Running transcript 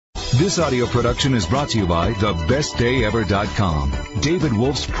This audio production is brought to you by thebestdayever.com, David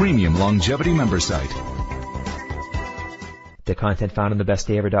Wolfe's premium longevity member site. The content found on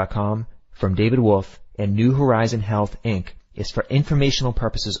thebestdayever.com from David Wolfe and New Horizon Health, Inc. is for informational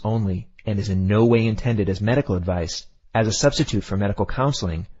purposes only and is in no way intended as medical advice, as a substitute for medical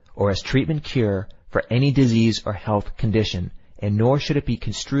counseling, or as treatment cure for any disease or health condition, and nor should it be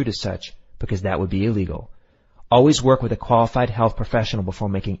construed as such because that would be illegal. Always work with a qualified health professional before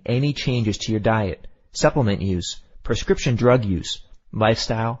making any changes to your diet, supplement use, prescription drug use,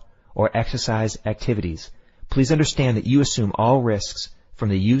 lifestyle, or exercise activities. Please understand that you assume all risks from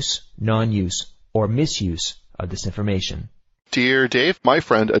the use, non-use, or misuse of this information. Dear Dave, my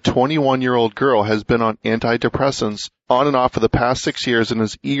friend, a 21-year-old girl, has been on antidepressants on and off for the past 6 years and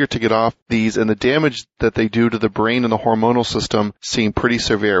is eager to get off these, and the damage that they do to the brain and the hormonal system seem pretty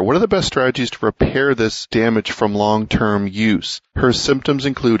severe. What are the best strategies to repair this damage from long-term use? Her symptoms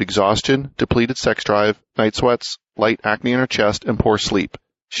include exhaustion, depleted sex drive, night sweats, light acne in her chest, and poor sleep.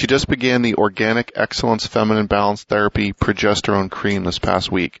 She just began the Organic Excellence Feminine Balance Therapy Progesterone Cream this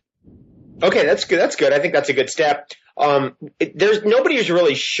past week. Okay, that's good. That's good. I think that's a good step. Nobody is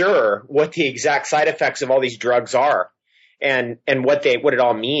really sure what the exact side effects of all these drugs are, and what it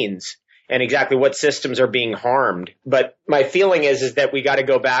all means, and exactly what systems are being harmed. But my feeling is that we got to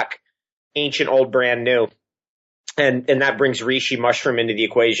go back ancient, old, brand new, and that brings reishi mushroom into the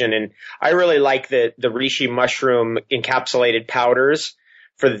equation. And I really like the reishi mushroom encapsulated powders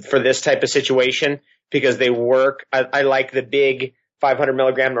for this type of situation because they work. I like the big 500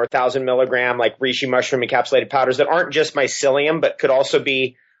 milligram or 1,000 milligram like reishi mushroom encapsulated powders that aren't just mycelium, but could also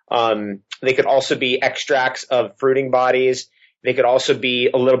be extracts of fruiting bodies. They could also be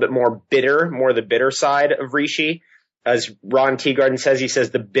a little bit more bitter, more the bitter side of reishi. As Ron Teagarden says, he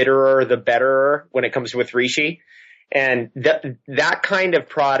says the bitterer, the betterer when it comes with reishi. And that kind of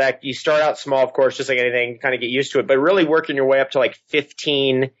product, you start out small, of course, just like anything, kind of get used to it, but really working your way up to like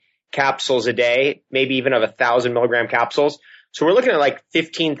 15 capsules a day, maybe even of 1,000 milligram capsules. So we're looking at like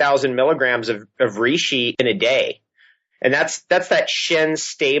 15,000 milligrams of reishi in a day. And that's that Shen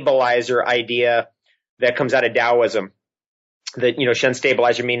stabilizer idea that comes out of Taoism. That, Shen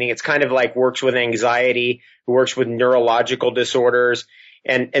stabilizer meaning it's kind of like works with anxiety, works with neurological disorders.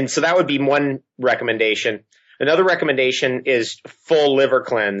 And so that would be one recommendation. Another recommendation is full liver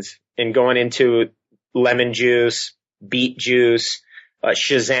cleanse and going into lemon juice, beet juice,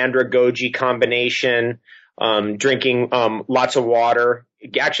 Schizandra goji combination, drinking lots of water.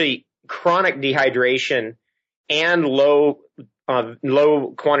 Actually, chronic dehydration and low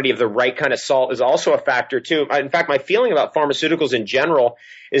quantity of the right kind of salt is also a factor too. In fact, my feeling about pharmaceuticals in general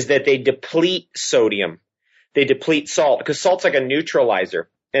is that they deplete sodium. They deplete salt because salt's like a neutralizer.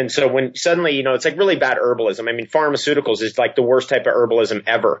 And so when suddenly, it's like really bad herbalism. I mean, pharmaceuticals is like the worst type of herbalism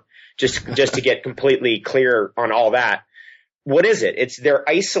ever, just to get completely clear on all that. What is it? They're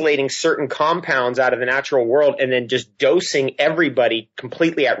isolating certain compounds out of the natural world and then just dosing everybody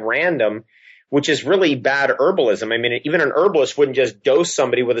completely at random, which is really bad herbalism. I mean, even an herbalist wouldn't just dose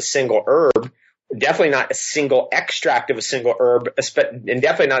somebody with a single herb, definitely not a single extract of a single herb, and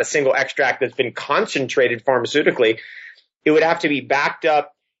definitely not a single extract that's been concentrated pharmaceutically. It would have to be backed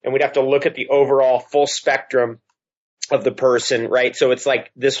up, and we'd have to look at the overall full spectrum of the person, right? So it's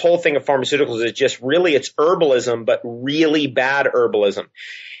like this whole thing of pharmaceuticals is just really, it's herbalism, but really bad herbalism.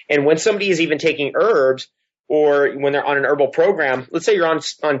 And when somebody is even taking herbs, or when they're on an herbal program, let's say you're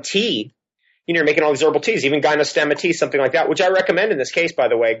on tea, you're making all these herbal teas, even gynostemma tea, something like that, which I recommend in this case, by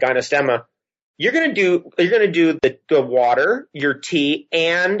the way, gynostemma. You're going to do the water, your tea,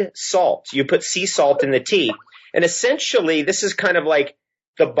 and salt. You put sea salt in the tea. And essentially, this is kind of like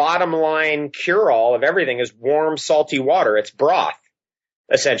the bottom line cure-all of everything is warm, salty water. It's broth,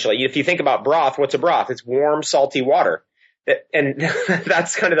 essentially. If you think about broth, what's a broth? It's warm, salty water. And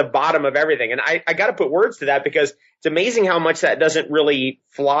that's kind of the bottom of everything. And I got to put words to that because it's amazing how much that doesn't really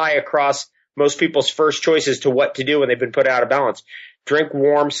fly across most people's first choices to what to do when they've been put out of balance. Drink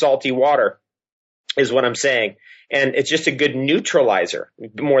warm, salty water is what I'm saying. And it's just a good neutralizer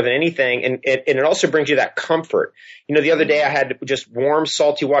more than anything. And it also brings you that comfort. The other day I had just warm,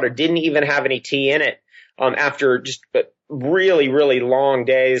 salty water, didn't even have any tea in it, after just really, really long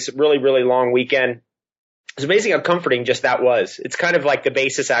days, really, really long weekend. It's amazing how comforting just that was. It's kind of like the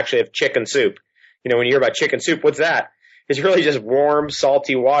basis actually of chicken soup. When you hear about chicken soup, what's that? It's really just warm,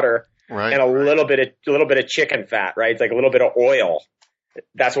 salty water, right, and a little bit of chicken fat, right? It's like a little bit of oil.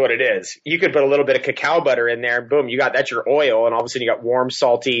 That's what it is. You could put a little bit of cacao butter in there, and boom, that's your oil, and all of a sudden you got warm,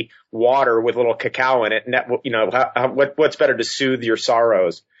 salty water with a little cacao in it. And that, what's better to soothe your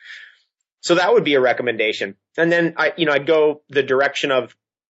sorrows? So that would be a recommendation. And then I'd go the direction of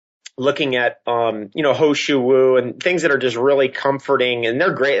looking at, Ho Shou Wu and things that are just really comforting, and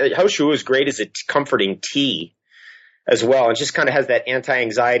they're great. Ho Shou Wu is great as a comforting tea as well. It just kind of has that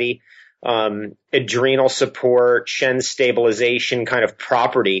anti-anxiety, adrenal support, Shen stabilization kind of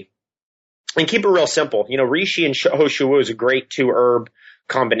property. And keep it real simple. Reishi and Ho Shou Wu is a great 2-herb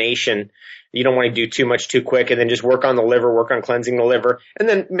combination. You don't want to do too much too quick, and then just work on the liver, work on cleansing the liver, and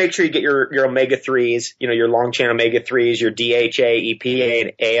then make sure you get your omega-3s, your long chain omega-3s, your DHA, EPA,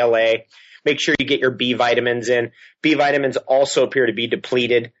 and ALA. Make sure you get your B vitamins in. B vitamins also appear to be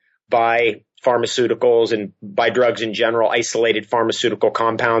depleted by pharmaceuticals and by drugs in general, isolated pharmaceutical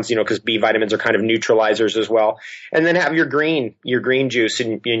compounds, because B vitamins are kind of neutralizers as well. And then have your green juice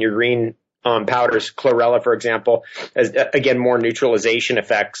and your green powders, chlorella, for example, as again, more neutralization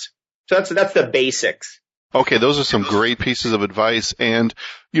effects. So that's the basics. Okay, those are some great pieces of advice. And,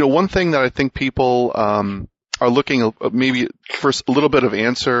 one thing that I think people are looking maybe for a little bit of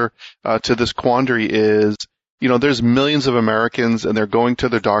answer to this quandary is, there's millions of Americans and they're going to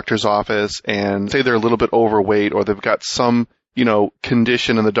their doctor's office and say they're a little bit overweight or they've got some,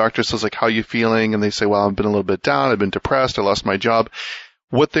 condition, and the doctor says, like, how you feeling? And they say, well, I've been a little bit down. I've been depressed. I lost my job.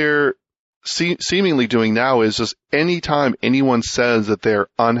 What they're seemingly doing now is just anytime anyone says that they're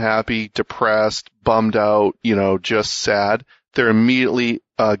unhappy, depressed, bummed out, just sad, they're immediately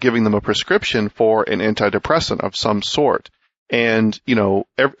giving them a prescription for an antidepressant of some sort. And,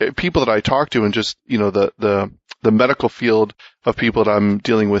 people that I talk to and just, the medical field of people that I'm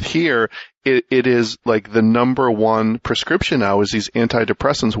dealing with here, it is like the number one prescription now is these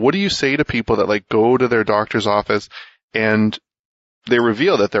antidepressants. What do you say to people that like go to their doctor's office and they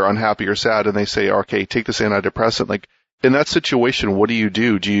reveal that they're unhappy or sad and they say, okay, take this antidepressant? Like, in that situation, what do you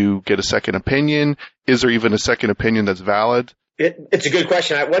do? Do you get a second opinion? Is there even a second opinion that's valid? It's a good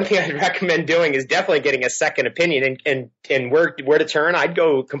question. One thing I'd recommend doing is definitely getting a second opinion, and where to turn, I'd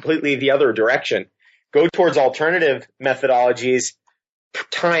go completely the other direction. Go towards alternative methodologies,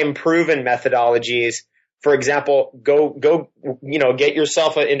 time-proven methodologies. For example, go get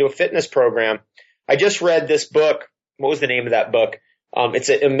yourself into a fitness program. I just read this book. What was the name of that book? It's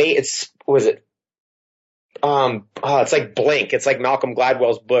like Blink. It's like Malcolm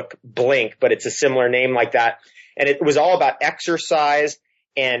Gladwell's book, Blink, but it's a similar name like that. And it was all about exercise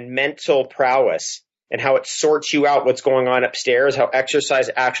and mental prowess and how it sorts you out what's going on upstairs, how exercise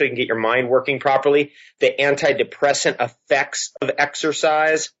actually can get your mind working properly. The antidepressant effects of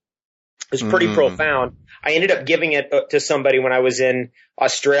exercise is pretty profound. I ended up giving it to somebody when I was in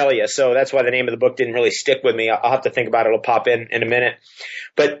Australia, so that's why the name of the book didn't really stick with me. I'll have to think about it. It'll pop in a minute.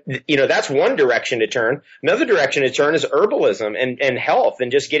 But, that's one direction to turn. Another direction to turn is herbalism and health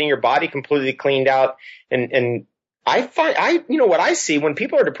and just getting your body completely cleaned out. And I find, what I see when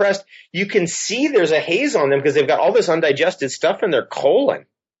people are depressed, you can see there's a haze on them because they've got all this undigested stuff in their colon.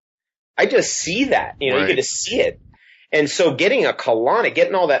 I just see that, right. You get to see it. And so getting a colonic,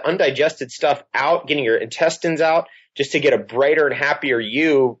 getting all that undigested stuff out, getting your intestines out, just to get a brighter and happier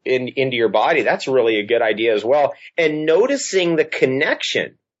you into your body, that's really a good idea as well. And noticing the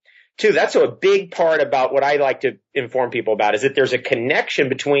connection, too. That's a big part about what I like to inform people about, is that there's a connection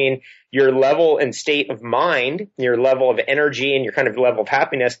between your level and state of mind, your level of energy and your kind of level of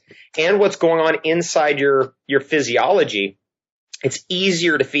happiness, and what's going on inside your physiology. It's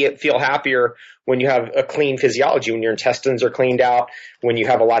easier to feel happier when you have a clean physiology, when your intestines are cleaned out, when you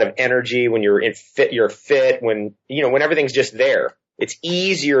have a lot of energy, when you're fit, when everything's just there. It's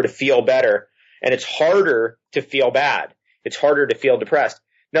easier to feel better, and it's harder to feel bad. It's harder to feel depressed.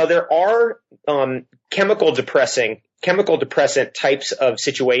 Now, there are chemical depressant types of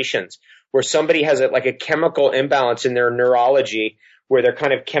situations where somebody has a chemical imbalance in their neurology, where they're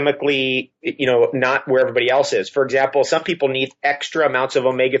kind of chemically, not where everybody else is. For example, some people need extra amounts of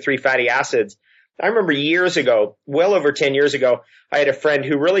omega-3 fatty acids. I remember years ago, well over 10 years ago, I had a friend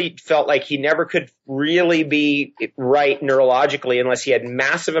who really felt like he never could really be right neurologically unless he had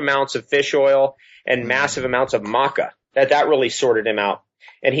massive amounts of fish oil and massive amounts of maca. That really sorted him out.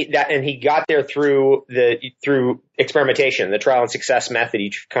 And he got there through experimentation, the trial and success method.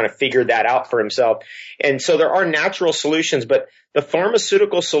 He kind of figured that out for himself. And so there are natural solutions, but the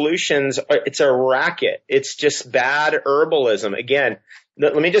pharmaceutical solutions, it's a racket. It's just bad herbalism. Again,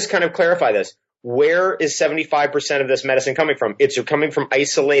 let me just kind of clarify this. Where is 75% of this medicine coming from? It's coming from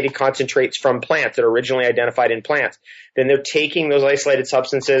isolated concentrates from plants that are originally identified in plants. Then they're taking those isolated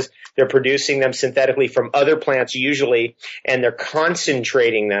substances, they're producing them synthetically from other plants usually, and they're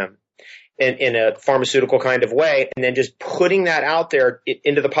concentrating them in a pharmaceutical kind of way, and then just putting that out there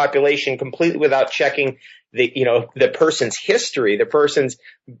into the population completely without checking the person's history, the person's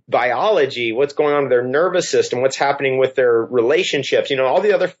biology, what's going on with their nervous system, what's happening with their relationships, all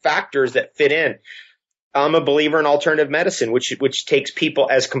the other factors that fit in. I'm a believer in alternative medicine, which takes people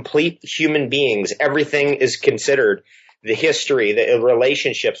as complete human beings. Everything is considered. The history, the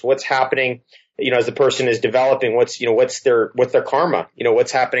relationships, what's happening, as the person is developing, what's their karma,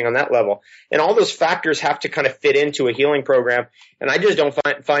 what's happening on that level. And all those factors have to kind of fit into a healing program. And I just don't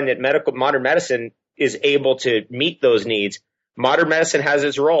find that modern medicine is able to meet those needs. Modern medicine has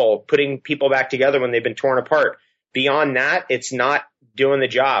its role, putting people back together when they've been torn apart. Beyond that, it's not doing the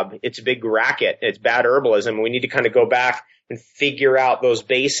job. It's a big racket. It's bad herbalism. We need to kind of go back and figure out those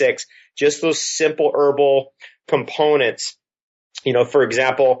basics, just those simple herbal components. For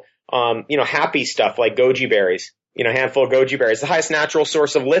example, happy stuff like goji berries, a handful of goji berries, the highest natural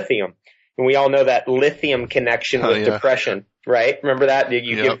source of lithium. And we all know that lithium connection with depression, right? Remember that?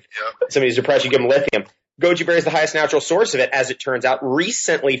 Give somebody's depressed, you give them lithium. Goji berry is the highest natural source of it, as it turns out,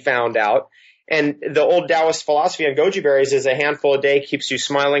 recently found out. And the old Taoist philosophy on goji berries is a handful a day keeps you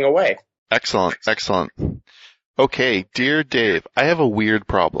smiling away. Excellent. Okay, dear Dave, I have a weird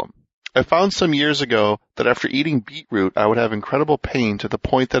problem. I found some years ago that after eating beetroot, I would have incredible pain to the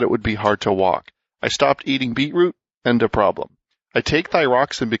point that it would be hard to walk. I stopped eating beetroot, end of problem. I take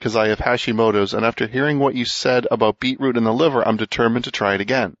thyroxine because I have Hashimoto's, and after hearing what you said about beetroot in the liver, I'm determined to try it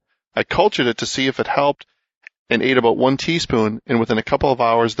again. I cultured it to see if it helped and ate about 1 teaspoon, and within a couple of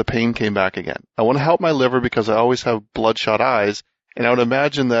hours, the pain came back again. I want to help my liver because I always have bloodshot eyes, and I would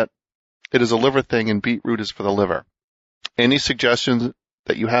imagine that it is a liver thing and beetroot is for the liver. Any suggestions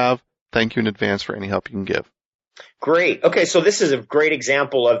that you have? Thank you in advance for any help you can give. Great. Okay, so this is a great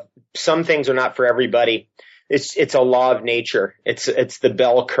example of some things are not for everybody. It's a law of nature. It's the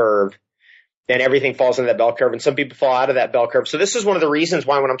bell curve, and everything falls into that bell curve, and some people fall out of that bell curve. So this is one of the reasons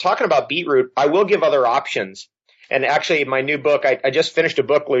why when I'm talking about beetroot, I will give other options. And actually, my new book, I just finished a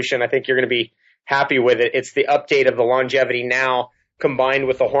book, Lucian. I think you're going to be happy with it. It's the update of the Longevity Now combined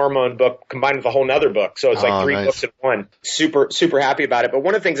with the hormone book, combined with a whole nother book. So it's like 3 books in one. Super happy about it. But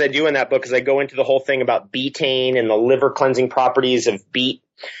one of the things I do in that book is I go into the whole thing about betaine and the liver cleansing properties of beet.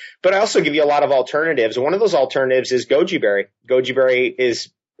 But I also give you a lot of alternatives. One of those alternatives is goji berry. Goji berry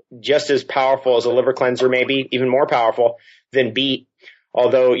is just as powerful as a liver cleanser, maybe even more powerful than beet.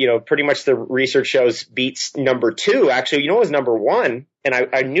 Although, pretty much the research shows beet's number 2. Actually, it was number 1. And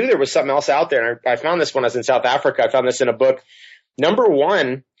I knew there was something else out there. And I found this when I was in South Africa. I found this in a book. Number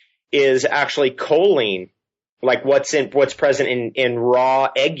 1 is actually choline, like what's present in raw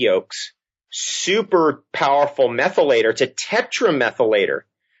egg yolks. Super powerful methylator. It's a tetramethylator.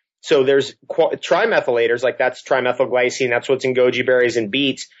 So there's trimethylators, like that's trimethylglycine. That's what's in goji berries and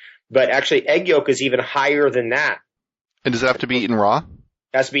beets. But actually, egg yolk is even higher than that. And does it have to be eaten raw?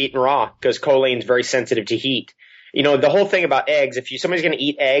 It has to be eaten raw because choline is very sensitive to heat. The whole thing about eggs, if somebody's going to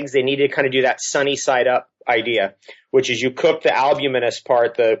eat eggs, they need to kind of do that sunny side up idea, which is you cook the albuminous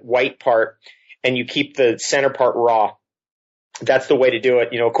part, the white part, and you keep the center part raw. That's the way to do it.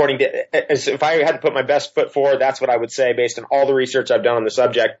 According to, if I had to put my best foot forward, that's what I would say based on all the research I've done on the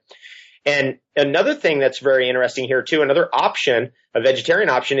subject. And another thing that's very interesting here too, another option, a vegetarian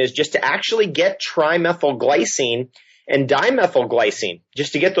option, is just to actually get trimethylglycine and dimethylglycine,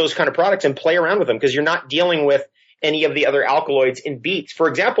 just to get those kind of products and play around with them, because you're not dealing with any of the other alkaloids in beets. For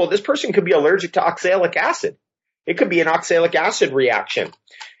example, this person could be allergic to oxalic acid. It could be an oxalic acid reaction.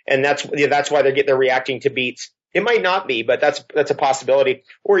 And that's why they're reacting to beets. It might not be, but that's a possibility.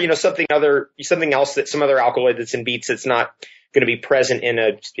 Or, something else that some other alkaloid that's in beets that's not going to be present in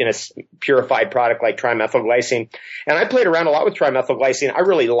a purified product like trimethylglycine. And I played around a lot with trimethylglycine. I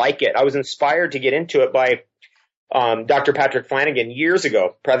really like it. I was inspired to get into it by Dr. Patrick Flanagan years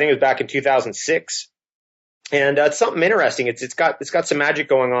ago. I think it was back in 2006. And it's something interesting. It's got some magic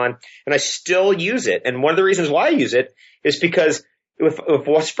going on, and I still use it. And one of the reasons why I use it is because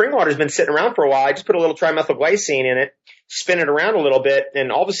if spring water has been sitting around for a while, I just put a little trimethylglycine in it, spin it around a little bit,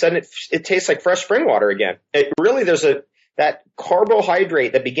 and all of a sudden it tastes like fresh spring water again. There's that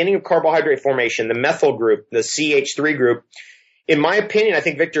carbohydrate, the beginning of carbohydrate formation, the methyl group, the CH3 group. In my opinion, I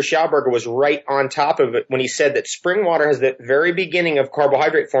think Victor Schauberger was right on top of it when he said that spring water has the very beginning of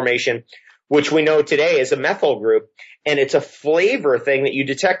carbohydrate formation, which we know today is a methyl group, and it's a flavor thing that you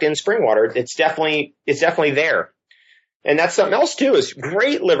detect in spring water. It's definitely there. And that's something else too, is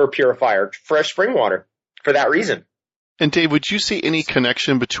great liver purifier, fresh spring water, for that reason. And Dave, would you see any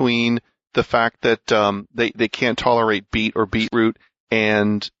connection between the fact that they can't tolerate beet or beetroot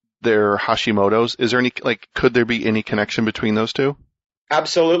and their Hashimoto's? Is there any, could there be any connection between those two?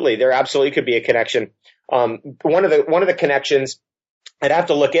 Absolutely. There absolutely could be a connection. One of the connections, I'd have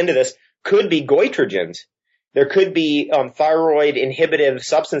to look into this, could be goitrogens. There could be thyroid inhibitive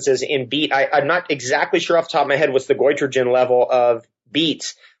substances in beet. I'm not exactly sure off the top of my head what's the goitrogen level of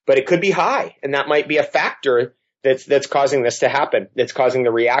beets, but it could be high, and that might be a factor that's causing this to happen. That's causing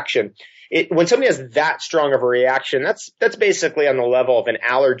the reaction. When somebody has that strong of a reaction, that's basically on the level of an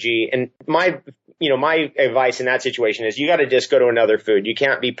allergy. And my advice in that situation is you got to just go to another food. You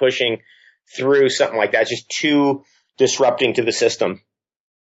can't be pushing through something like that. It's just too disrupting to the system.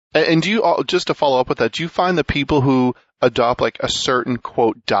 And do you, just to follow up with that, do you find the people who adopt like a certain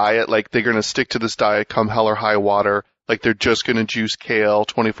quote diet, like they're going to stick to this diet come hell or high water, like they're just going to juice kale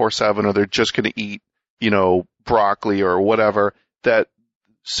 24/7, or they're just going to eat, broccoli or whatever, that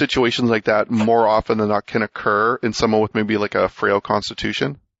situations like that more often than not can occur in someone with maybe like a frail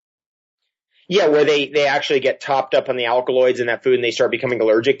constitution? Yeah, where they actually get topped up on the alkaloids in that food and they start becoming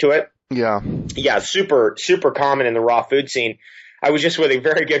allergic to it. Yeah. Yeah, super, super common in the raw food scene. I was just with a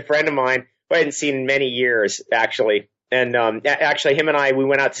very good friend of mine who I hadn't seen in many years, actually. And actually, him and I, we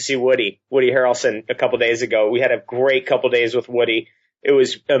went out to see Woody Harrelson a couple days ago. We had a great couple days with Woody. It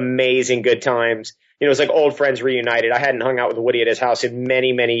was amazing, good times. It was like old friends reunited. I hadn't hung out with Woody at his house in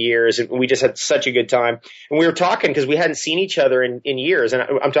many, many years, and we just had such a good time. And we were talking because we hadn't seen each other in years. And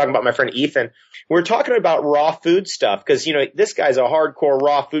I'm talking about my friend Ethan. We were talking about raw food stuff because, this guy's a hardcore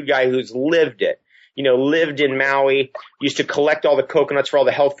raw food guy who's lived it. Lived in Maui, used to collect all the coconuts for all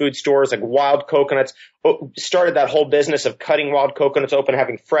the health food stores, like wild coconuts, started that whole business of cutting wild coconuts open,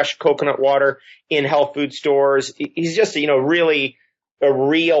 having fresh coconut water in health food stores. He's just, really a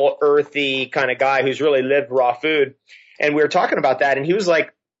real earthy kind of guy who's really lived raw food. And we were talking about that, and he was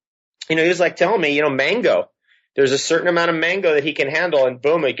like, telling me, mango. There's a certain amount of mango that he can handle, and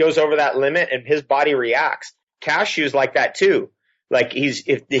boom, it goes over that limit, and his body reacts. Cashews like that too. Like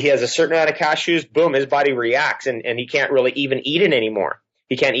if he has a certain amount of cashews, boom, his body reacts and he can't really even eat it anymore.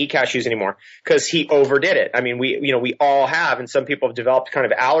 He can't eat cashews anymore because he overdid it. I mean, we all have, and some people have developed kind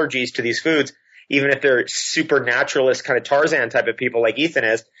of allergies to these foods, even if they're super naturalist kind of Tarzan type of people like Ethan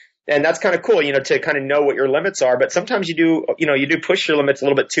is. And that's kind of cool, to kind of know what your limits are. But sometimes you do push your limits a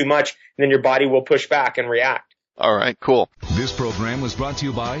little bit too much, and then your body will push back and react. All right, cool. This program was brought to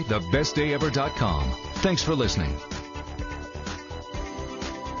you by thebestdayever.com. Thanks for listening.